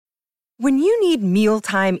When you need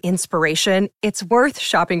mealtime inspiration, it's worth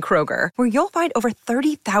shopping Kroger, where you'll find over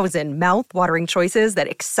 30,000 mouth-watering choices that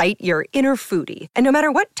excite your inner foodie. And no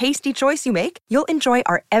matter what tasty choice you make, you'll enjoy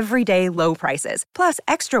our everyday low prices, plus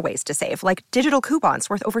extra ways to save, like digital coupons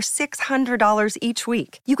worth over $600 each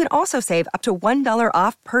week. You can also save up to $1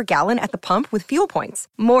 off per gallon at the pump with fuel points.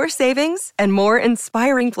 More savings and more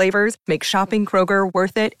inspiring flavors make shopping Kroger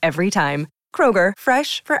worth it every time. Kroger,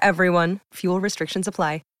 fresh for everyone. Fuel restrictions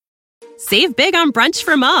apply. Save big on brunch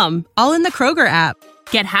for mom, all in the Kroger app.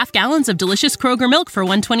 Get half gallons of delicious Kroger milk for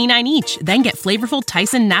 $1.29 each. Then get flavorful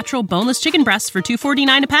Tyson natural boneless chicken breasts for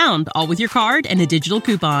 $2.49 a pound, all with your card and a digital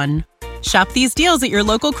coupon. Shop these deals at your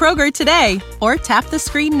local Kroger today, or tap the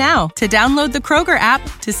screen now to download the Kroger app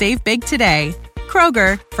to save big today.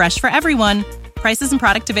 Kroger, fresh for everyone. Prices and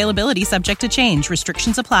product availability subject to change.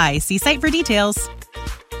 Restrictions apply. See site for details.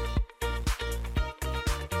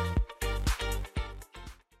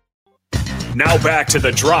 Now back to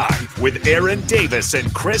The Drive with Aaron Davis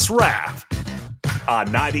and Chris Raff on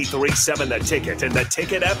 93.7 The Ticket and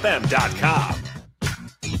theticketfm.com.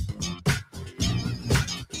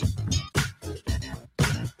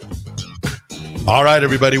 All right,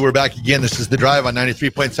 everybody, we're back again. This is The Drive on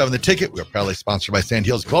 93.7 The Ticket. We're proudly sponsored by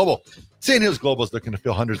Sandhills Global. Sandhills Global is looking to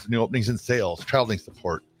fill hundreds of new openings in sales, traveling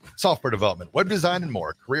support, software development, web design, and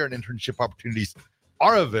more. Career and internship opportunities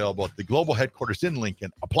are available at the global headquarters in Lincoln.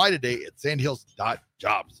 Apply today at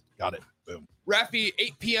sandhills.jobs. Got it. Boom. Raffy,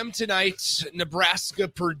 8 p.m. tonight, Nebraska,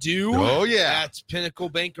 Purdue. Oh, yeah. At Pinnacle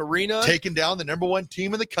Bank Arena. Taking down the number one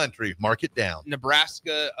team in the country. Mark it down.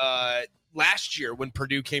 Nebraska, last year when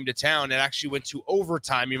Purdue came to town, it actually went to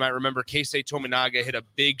overtime. You might remember Keisei Tominaga hit a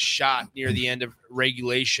big shot near the end of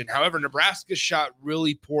regulation. However, Nebraska shot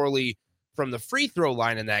really poorly from the free throw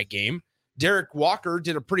line in that game. Derek Walker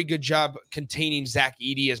did a pretty good job containing Zach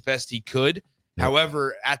Edey as best he could. Yep.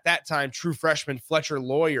 However, at that time, true freshman Fletcher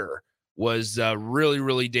Lawyer was really,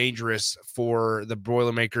 really dangerous for the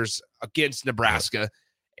Boilermakers against Nebraska.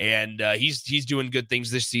 Yep. And he's doing good things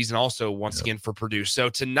this season also, once again, for Purdue. So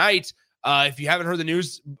tonight, if you haven't heard the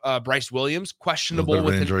news, Bryce Williams, questionable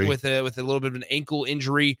with a little bit of an ankle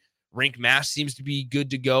injury. Rink Mass seems to be good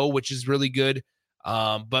to go, which is really good.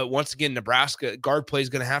 But once again, Nebraska guard play is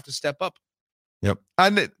going to have to step up. Yep.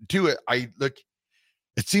 And it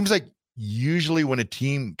seems like usually when a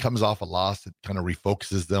team comes off a loss, it kind of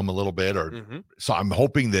refocuses them a little bit. So I'm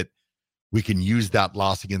hoping that we can use that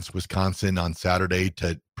loss against Wisconsin on Saturday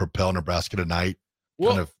to propel Nebraska tonight,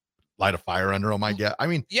 kind of light a fire under them, I guess.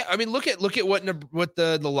 Look at what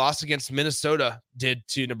the loss against Minnesota did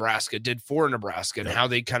to Nebraska, did for Nebraska, and how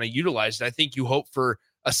they kind of utilized it. I think you hope for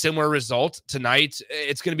a similar result tonight.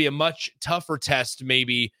 It's going to be a much tougher test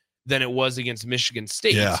maybe than it was against Michigan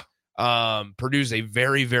State. Yeah. Purdue's a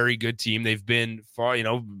very, very good team. They've been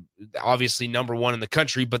obviously number one in the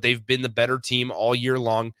country, but they've been the better team all year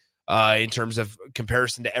long in terms of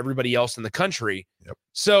comparison to everybody else in the country. Yep.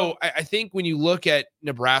 So I think when you look at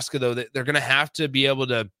Nebraska, though, that they're going to have to be able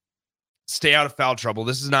to stay out of foul trouble.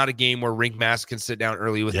 This is not a game where Rink Mass can sit down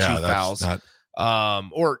early with two fouls.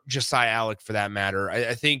 Or Josiah Alec for that matter.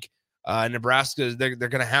 I think Nebraska, they're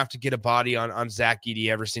going to have to get a body on Zach Edey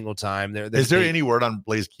every single time. Is there any word on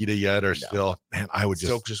Blaze Keita yet, or still? Man, I would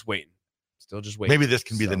still just waiting. Maybe this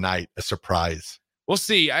can be the night, a surprise. We'll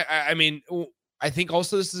see. I mean, I think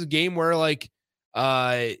also this is a game where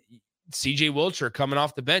CJ Wilcher coming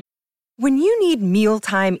off the bench. When you need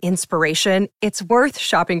mealtime inspiration, it's worth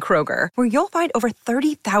shopping Kroger, where you'll find over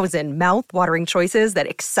 30,000 mouth-watering choices that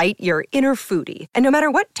excite your inner foodie. And no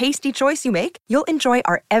matter what tasty choice you make, you'll enjoy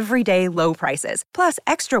our everyday low prices, plus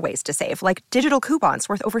extra ways to save, like digital coupons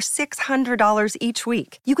worth over $600 each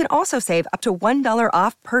week. You can also save up to $1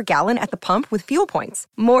 off per gallon at the pump with fuel points.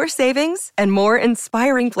 More savings and more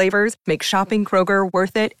inspiring flavors make shopping Kroger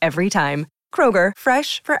worth it every time. Kroger,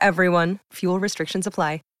 fresh for everyone. Fuel restrictions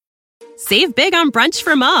apply. Save big on brunch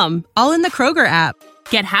for mom, all in the Kroger app.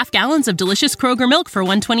 Get half gallons of delicious Kroger milk for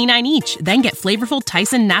 $1.29 each. Then get flavorful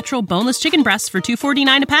Tyson natural boneless chicken breasts for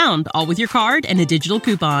 $2.49 a pound, all with your card and a digital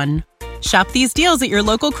coupon. Shop these deals at your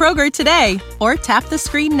local Kroger today, or tap the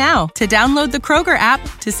screen now to download the Kroger app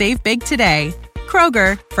to save big today.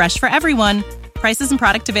 Kroger, fresh for everyone. Prices and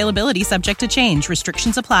product availability subject to change.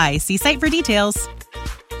 Restrictions apply. See site for details.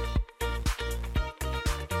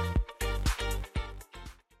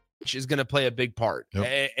 Is going to play a big part.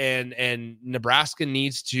 Yep. And Nebraska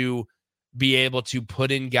needs to be able to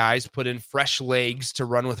put in fresh legs to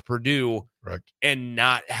run with Purdue, Correct. and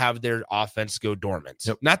not have their offense go dormant.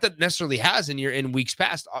 Yep. Not that necessarily has in weeks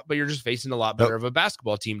past, but you're just facing a lot better of a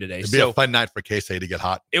basketball team today. It'd be a fun night for K-State to get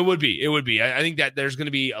hot. It would be. I think that there's going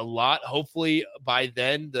to be a lot. Hopefully by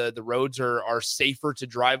then the roads are safer to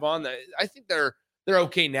drive on. I think they're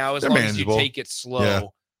okay now as long manageable. as you take it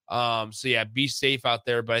slow. Yeah. Be safe out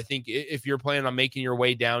there. But I think if you're planning on making your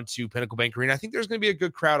way down to Pinnacle Bank Arena, I think there's going to be a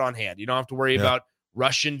good crowd on hand. You don't have to worry about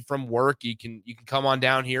rushing from work. You can come on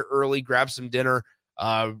down here early, grab some dinner,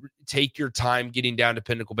 take your time getting down to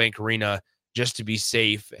Pinnacle Bank Arena just to be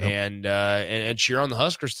safe and cheer on the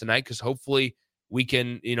Huskers tonight, because hopefully we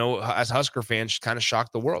can, as Husker fans, kind of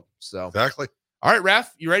shock the world. So exactly. All right,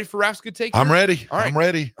 Raff, you ready for Raff's good take? I'm ready. All right. I'm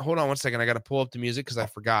ready. Hold on one second. I got to pull up the music because I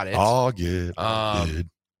forgot it. All good. Good.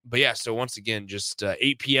 But yeah, so once again, just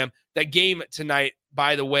 8 p.m. That game tonight,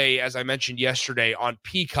 by the way, as I mentioned yesterday, on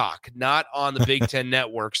Peacock, not on the Big Ten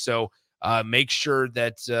Network. So make sure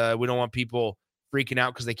that we don't want people freaking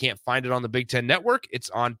out because they can't find it on the Big Ten Network. It's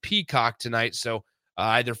on Peacock tonight. So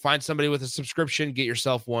either find somebody with a subscription, get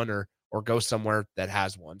yourself one, or go somewhere that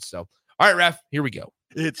has one. So, all right, Raff, here we go.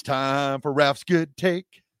 It's time for Raff's Good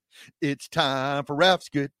Take. It's time for Raff's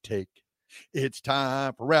Good Take. It's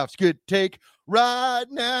time for Raff's Good Take right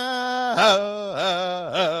now.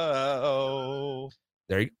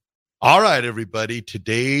 There you go. All right, everybody.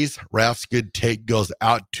 Today's Raff's Good Take goes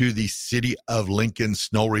out to the City of Lincoln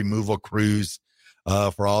snow removal crews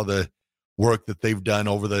for all the work that they've done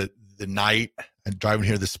over the night. And driving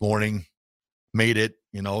here this morning, made it.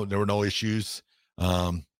 There were no issues.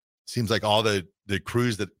 Seems like all the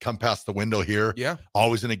crews that come past the window here,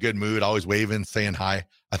 always in a good mood, always waving, saying hi.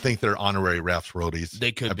 I think they're honorary Raff's roadies.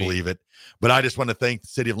 They could be. I believe it. But I just want to thank the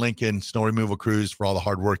City of Lincoln snow removal crews for all the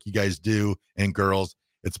hard work you guys do, and girls.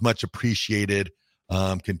 It's much appreciated.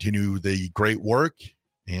 Continue the great work.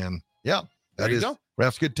 And that is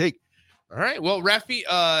Raff's Good Take. All right. Well, Raffy,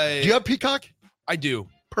 do you have Peacock? I do.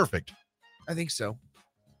 Perfect. I think so.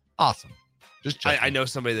 Awesome. Just I know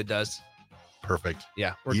somebody that does. Perfect.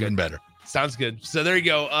 Yeah, we're even good. Better. Sounds good. So there you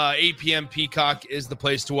go. 8 p.m. Peacock is the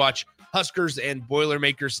place to watch Huskers and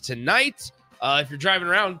Boilermakers tonight. If you're driving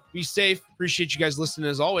around, be safe. Appreciate you guys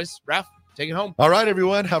listening as always. Raff, take it home. All right,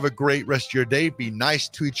 everyone. Have a great rest of your day. Be nice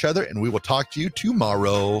to each other, and we will talk to you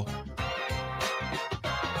tomorrow.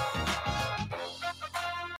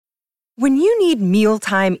 When you need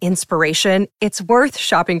mealtime inspiration, it's worth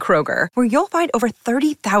shopping Kroger, where you'll find over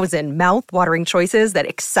 30,000 mouth-watering choices that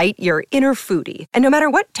excite your inner foodie. And no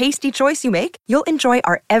matter what tasty choice you make, you'll enjoy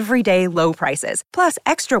our everyday low prices, plus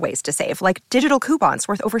extra ways to save, like digital coupons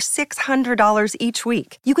worth over $600 each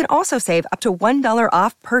week. You can also save up to $1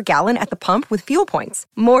 off per gallon at the pump with fuel points.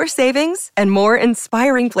 More savings and more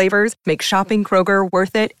inspiring flavors make shopping Kroger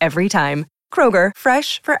worth it every time. Kroger,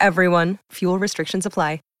 fresh for everyone. Fuel restrictions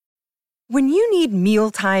apply. When you need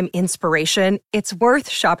mealtime inspiration, it's worth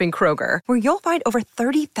shopping Kroger, where you'll find over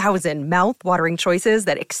 30,000 mouth-watering choices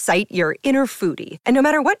that excite your inner foodie. And no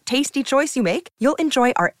matter what tasty choice you make, you'll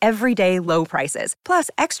enjoy our everyday low prices, plus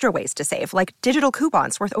extra ways to save, like digital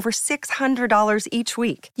coupons worth over $600 each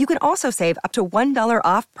week. You can also save up to $1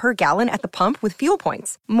 off per gallon at the pump with fuel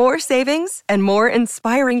points. More savings and more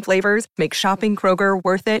inspiring flavors make shopping Kroger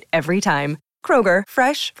worth it every time. Kroger,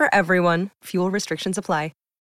 fresh for everyone. Fuel restrictions apply.